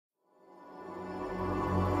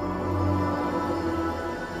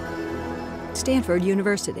Stanford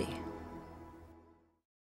University.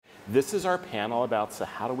 This is our panel about, so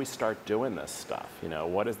how do we start doing this stuff? You know,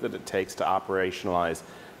 what is it takes to operationalize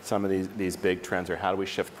some of these big trends, or how do we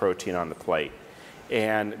shift protein on the plate?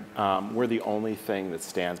 And we're the only thing that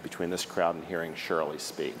stands between this crowd and hearing Shirley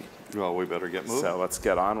speak. Well, we better get moving. So let's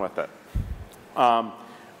get on with it.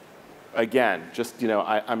 Again, just, you know,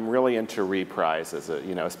 I'm really into reprises,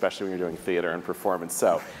 you know, especially when you're doing theater and performance.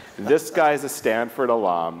 So this guy's a Stanford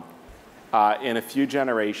alum. In a few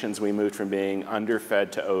generations, we moved from being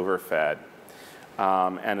underfed to overfed.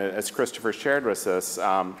 And as Christopher shared with us,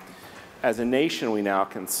 as a nation, we now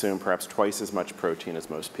consume perhaps twice as much protein as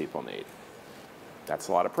most people need. That's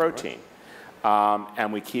a lot of protein.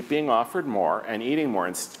 And we keep being offered more and eating more.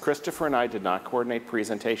 And Christopher and I did not coordinate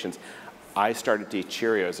presentations. I started to eat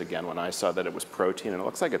Cheerios again when I saw that it was protein, and it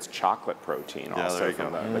looks like it's chocolate protein also. There you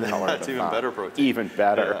go. The color That's even better protein. Even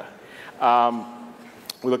better. Yeah.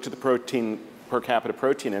 We looked at the protein, per capita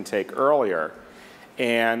protein intake earlier,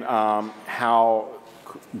 and how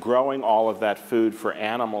growing all of that food for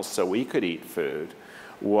animals so we could eat food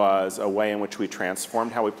was a way in which we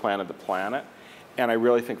transformed how we planted the planet. And I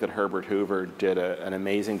really think that Herbert Hoover did an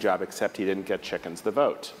amazing job, except he didn't get chickens the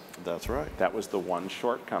vote. That's right. That was the one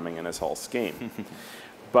shortcoming in his whole scheme.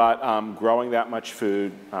 But growing that much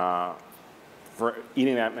food, for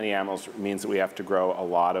eating that many animals means that we have to grow a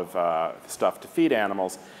lot of stuff to feed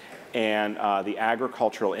animals. And the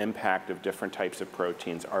agricultural impact of different types of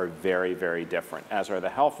proteins are very, very different, as are the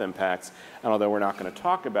health impacts. And although we're not going to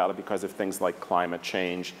talk about it because of things like climate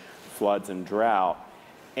change, floods, and drought,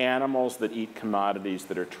 animals that eat commodities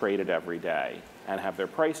that are traded every day and have their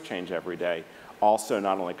price change every day also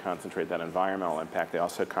not only concentrate that environmental impact, they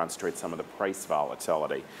also concentrate some of the price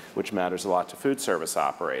volatility, which matters a lot to food service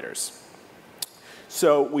operators.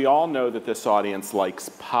 So we all know that this audience likes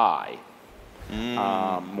pie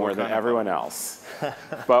more than everyone else.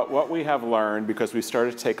 But what we have learned, because we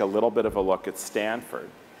started to take a little bit of a look at Stanford,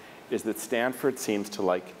 is that Stanford seems to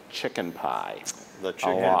like chicken pie. The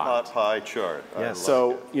chicken pot pie chart. Yes.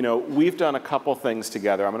 So, you know, we've done a couple things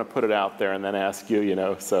together. I'm going to put it out there and then ask you, you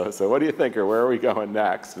know, so what do you think, or where are we going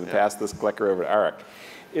next? And pass this clicker over to Eric.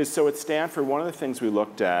 So at Stanford, one of the things we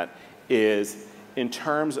looked at is in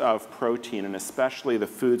terms of protein, and especially the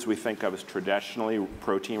foods we think of as traditionally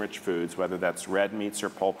protein-rich foods, whether that's red meats or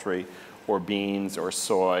poultry or beans or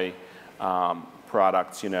soy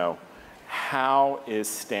products, you know, how is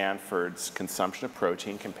Stanford's consumption of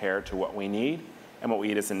protein compared to what we need and what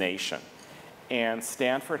we eat as a nation? And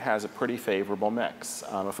Stanford has a pretty favorable mix.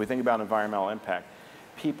 If we think about environmental impact,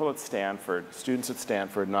 people at Stanford, students at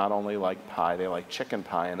Stanford, not only like pie, they like chicken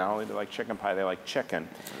pie, and not only do they like chicken pie, they like chicken.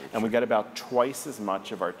 And we get about twice as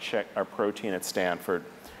much of our protein at Stanford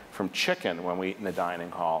from chicken when we eat in the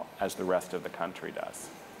dining hall as the rest of the country does.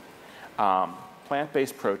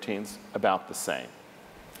 Plant-based proteins, about the same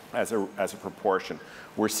as a proportion.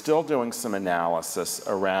 We're still doing some analysis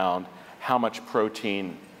around how much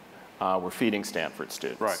protein we're feeding Stanford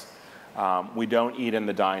students. Right. We don't eat in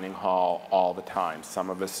the dining hall all the time. Some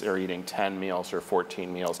of us are eating 10 meals or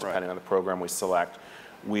 14 meals, depending on the program we select.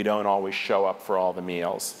 We don't always show up for all the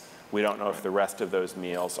meals. We don't know if the rest of those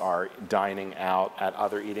meals are dining out at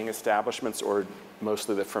other eating establishments or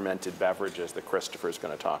mostly the fermented beverages that Christopher's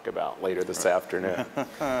going to talk about later this afternoon.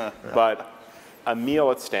 But a meal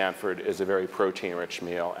at Stanford is a very protein-rich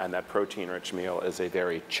meal, and that protein-rich meal is a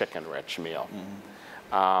very chicken-rich meal.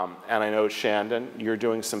 And I know, Chandon, you're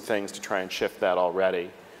doing some things to try and shift that already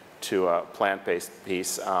to a plant-based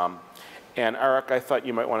piece. And Eric, I thought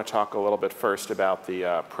you might want to talk a little bit first about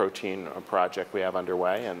the protein project we have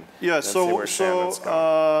underway, and see where Chandon's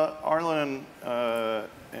going. Arlin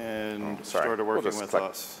started working with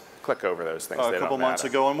us. Click over those things. A couple months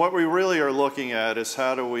ago, and what we really are looking at is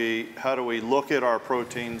how do we look at our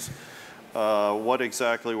proteins, what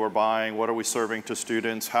exactly we're buying, what are we serving to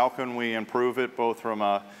students, how can we improve it, both from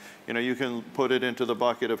a, you know, you can put it into the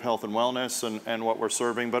bucket of health and wellness and what we're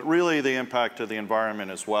serving, but really the impact to the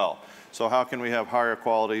environment as well. So how can we have higher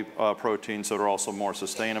quality proteins that are also more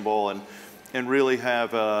sustainable and really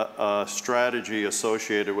have a strategy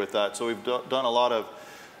associated with that. So we've done a lot of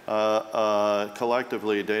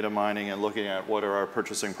collectively data mining and looking at what are our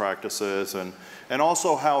purchasing practices and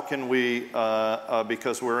also how can we,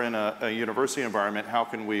 because we're in a university environment, how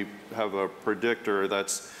can we have a predictor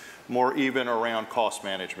that's more even around cost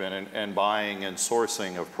management and buying and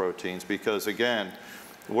sourcing of proteins, because again,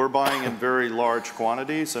 we're buying in very large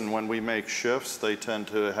quantities, and when we make shifts, they tend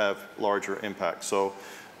to have larger impacts. So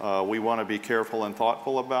we want to be careful and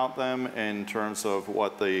thoughtful about them in terms of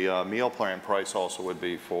what the meal plan price also would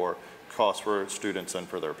be for cost for students and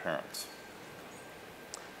for their parents.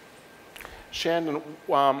 Chandon,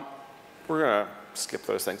 we're going to skip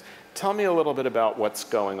those things. Tell me a little bit about what's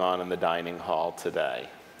going on in the dining hall today.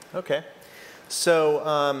 Okay.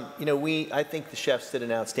 So, you know, I think the chefs did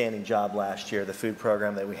an outstanding job last year. The food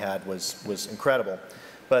program that we had was incredible.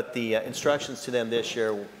 But the instructions to them this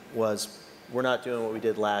year was, we're not doing what we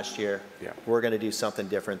did last year. Yeah. We're going to do something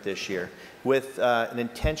different this year with an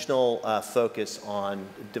intentional focus on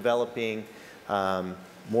developing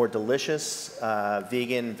more delicious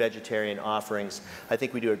vegan, vegetarian offerings. I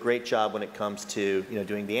think we do a great job when it comes to, you know,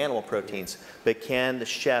 doing the animal proteins. But can the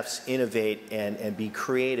chefs innovate and be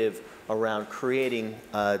creative around creating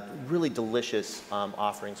really delicious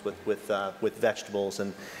offerings with vegetables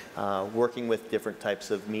and working with different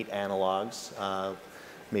types of meat analogs,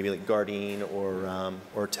 maybe like gardein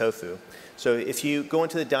or tofu. So if you go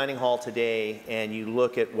into the dining hall today and you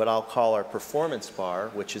look at what I'll call our performance bar,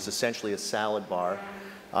 which is essentially a salad bar,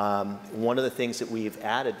 one of the things that we've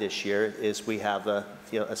added this year is we have a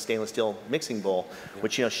stainless steel mixing bowl,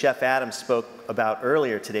 which, you know, Chef Adam spoke about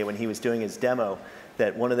earlier today when he was doing his demo,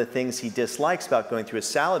 that one of the things he dislikes about going through a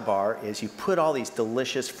salad bar is you put all these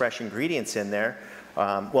delicious fresh ingredients in there,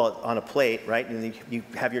 well, on a plate, right, and you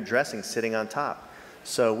have your dressing sitting on top.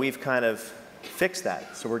 So we've kind of fixed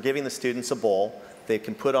that. So we're giving the students a bowl. They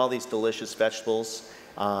can put all these delicious vegetables,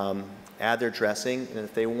 add their dressing, and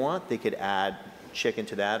if they want, they could add chicken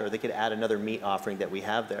to that, or they could add another meat offering that we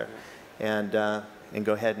have there, and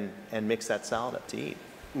go ahead and mix that salad up to eat.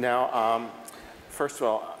 Now, first of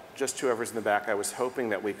all, just whoever's in the back, I was hoping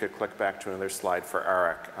that we could click back to another slide for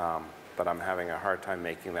Eric, but I'm having a hard time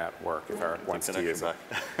making that work if Eric wants to use it.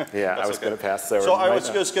 Yeah, I was going to pass over. So I was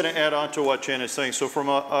just going to add on to what Jen is saying. So from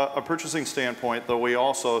a purchasing standpoint, though, we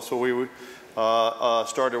also, we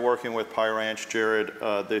started working with Pie Ranch, Jared,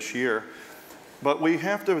 this year. But we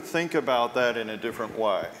have to think about that in a different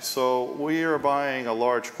way. So we are buying a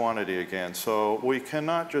large quantity again. So we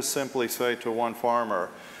cannot just simply say to one farmer,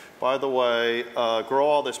 by the way, grow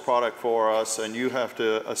all this product for us, and you have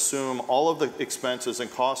to assume all of the expenses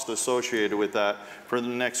and costs associated with that for the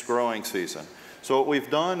next growing season. So what we've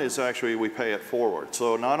done is actually we pay it forward.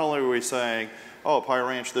 So not only are we saying, oh, Pie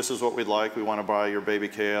Ranch, this is what we'd like. We want to buy your baby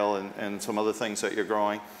kale and some other things that you're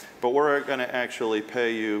growing. But we're going to actually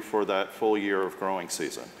pay you for that full year of growing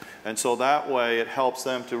season. And so that way it helps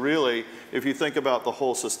them to really, if you think about the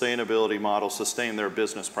whole sustainability model, sustain their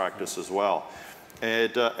business practice as well.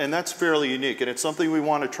 And that's fairly unique. And it's something we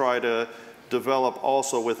want to try to develop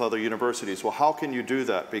also with other universities. Well, how can you do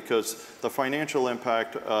that? Because the financial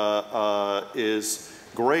impact is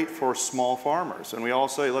great for small farmers. And we all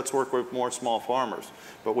say, let's work with more small farmers.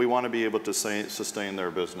 But we want to be able to sustain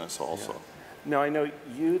their business also. Yeah. Now, I know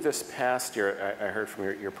you this past year, I heard from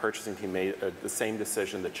your purchasing team, made the same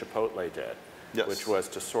decision that Chipotle did, yes, which was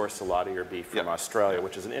to source a lot of your beef from Australia,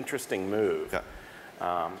 which is an interesting move. Yeah.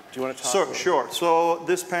 Do you want to talk? Sure. So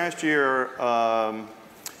this past year,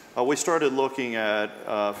 we started looking at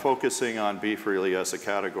focusing on beef really as a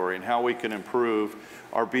category and how we can improve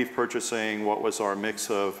our beef purchasing, what was our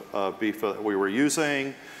mix of beef that we were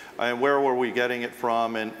using, and where were we getting it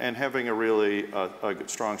from, and having a really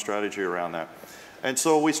strong strategy around that. And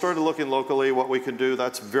so we started looking locally what we could do.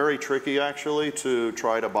 That's very tricky, actually, to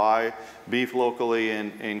try to buy beef locally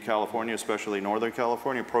in California, especially Northern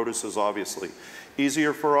California. Produce is obviously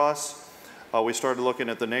easier for us. We started looking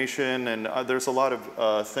at the nation, and there's a lot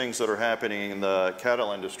of things that are happening in the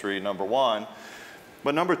cattle industry, number one.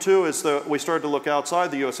 But number two is that we started to look outside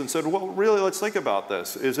the U.S. and said, well, really, let's think about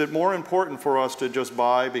this. Is it more important for us to just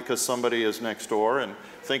buy because somebody is next door and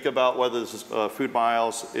think about whether food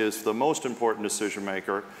miles is the most important decision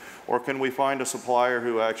maker, or can we find a supplier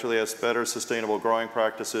who actually has better sustainable growing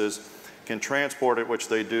practices, can transport it, which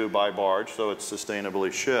they do by barge, so it's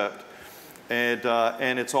sustainably shipped,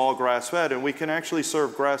 and it's all grass-fed, and we can actually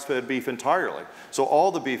serve grass-fed beef entirely. So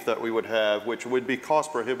all the beef that we would have, which would be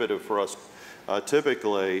cost prohibitive for us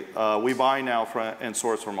typically, we buy now and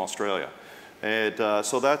source from Australia. And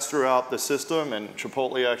so that's throughout the system, and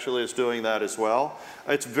Chipotle actually is doing that as well.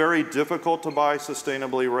 It's very difficult to buy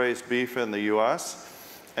sustainably raised beef in the U.S.,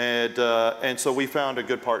 and so we found a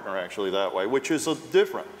good partner actually that way, which is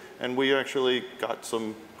different. And we actually got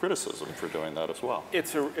some criticism for doing that as well.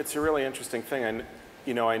 It's a really interesting thing,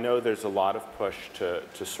 and I know there's a lot of push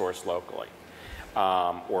to source locally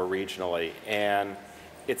or regionally, and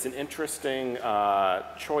it's an interesting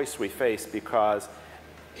choice we face because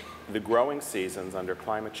the growing seasons under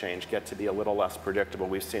climate change get to be a little less predictable.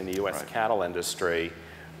 We've seen the U.S. cattle industry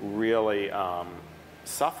really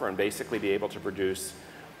suffer and basically be able to produce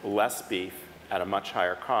less beef at a much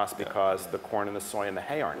higher cost because the corn and the soy and the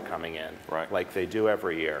hay aren't coming in like they do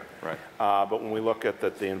every year. Right. But when we look at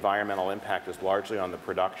that the environmental impact is largely on the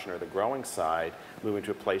production or the growing side, moving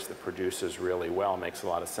to a place that produces really well makes a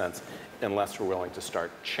lot of sense unless we're willing to start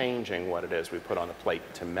changing what it is we put on the plate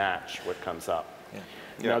to match what comes up.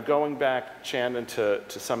 Now, going back, Chandon, to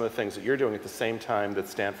some of the things that you're doing at the same time that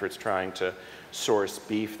Stanford's trying to source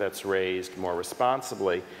beef that's raised more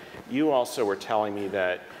responsibly, you also were telling me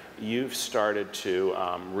that you've started to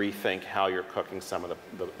rethink how you're cooking some of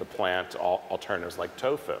the plant alternatives like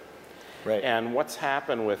tofu. Right. And what's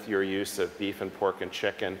happened with your use of beef and pork and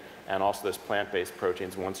chicken and also those plant-based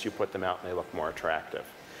proteins once you put them out and they look more attractive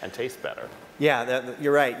and taste better? Yeah,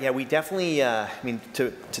 you're right. Yeah, we definitely, I mean,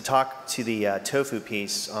 to talk to the tofu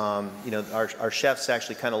piece, you know, our chefs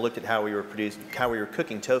actually kind of looked at how we were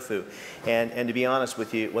cooking tofu, and to be honest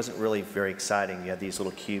with you, it wasn't really very exciting. You had these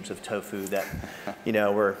little cubes of tofu that, you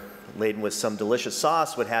know, were laden with some delicious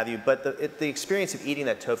sauce, what have you, but the experience of eating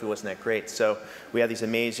that tofu wasn't that great. So we have these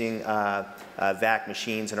amazing vac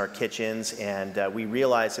machines in our kitchens, and we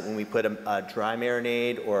realized that when we put a dry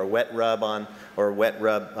marinade or a wet rub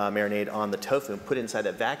marinade on the tofu and put it inside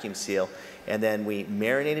that vacuum seal, and then we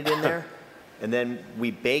marinated in there, and then we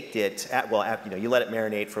baked it, you know, you let it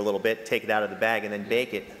marinate for a little bit, take it out of the bag, and then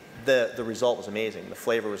bake it. The result was amazing. The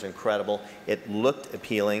flavor was incredible. It looked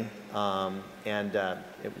appealing, and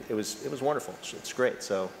it was wonderful. It's great.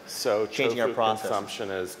 So changing our process.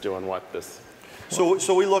 Consumption is doing what this.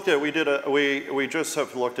 So we looked at, we just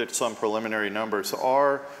have looked at some preliminary numbers.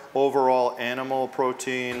 Our overall animal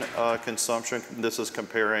protein consumption, this is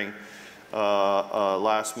comparing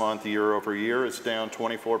last month year over year, is down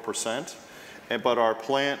 24%. But our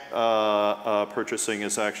plant purchasing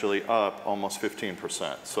is actually up almost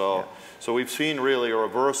 15%. So we've seen really a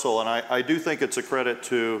reversal, and I do think it's a credit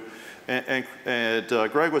to, and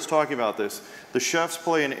Greg was talking about this, the chefs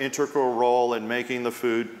play an integral role in making the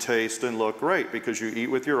food taste and look great, because you eat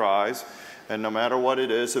with your eyes, and no matter what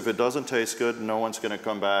it is, if it doesn't taste good, no one's going to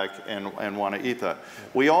come back and want to eat that.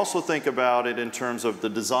 We also think about it in terms of the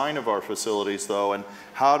design of our facilities, though, and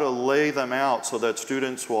how to lay them out so that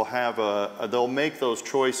students will have they'll make those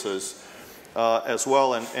choices as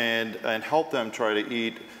well, and help them try to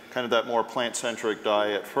eat kind of that more plant-centric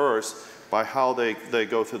diet first by how they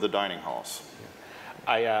go through the dining halls.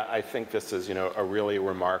 I think this is, you know, a really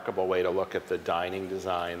remarkable way to look at the dining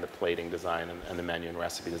design, the plating design, and the menu and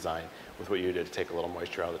recipe design with what you did to take a little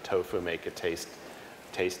moisture out of the tofu, make it taste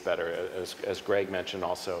better. As Greg mentioned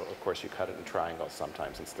also, of course, you cut it in triangles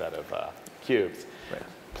sometimes instead of cubes. Right.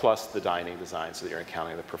 Plus the dining design so that you're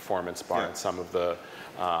encountering the performance bar and some of the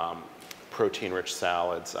protein-rich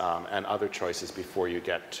salads and other choices before you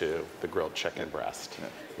get to the grilled chicken breast,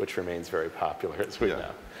 which remains very popular, as we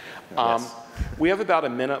know. Yes. We have about a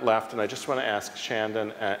minute left, and I just want to ask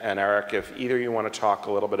Chandon and Eric if either you want to talk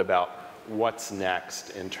a little bit about what's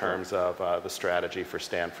next in terms of the strategy for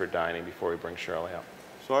Stanford Dining before we bring Shirley up.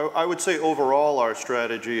 So I would say overall our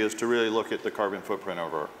strategy is to really look at the carbon footprint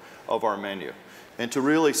of our menu, and to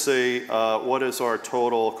really see what is our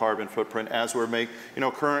total carbon footprint as we're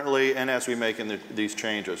currently, and as we make these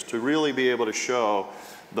changes, to really be able to show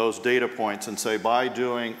those data points and say, by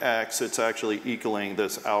doing X, it's actually equaling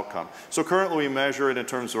this outcome. So currently we measure it in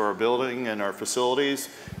terms of our building and our facilities,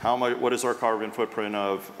 what is our carbon footprint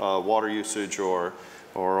of water usage or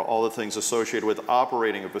all the things associated with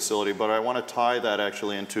operating a facility, but I want to tie that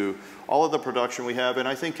actually into all of the production we have, and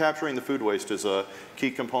I think capturing the food waste is a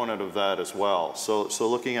key component of that as well. So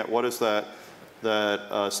looking at what is that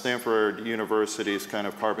Stanford University's kind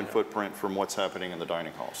of carbon footprint from what's happening in the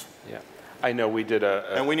dining halls. Yeah. I know we did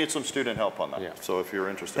and we need some student help on that, so if you're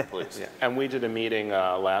interested, please. And we did a meeting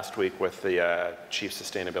last week with the Chief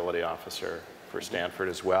Sustainability Officer for Stanford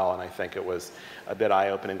as well, and I think it was a bit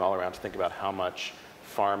eye-opening all around to think about how much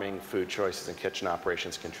farming, food choices, and kitchen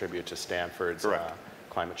operations contribute to Stanford's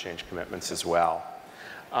climate change commitments as well.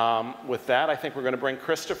 With that, I think we're going to bring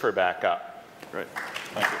Christopher back up. Great.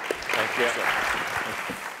 Thank you. Thank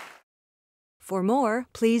you. For more,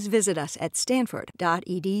 please visit us at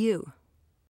stanford.edu.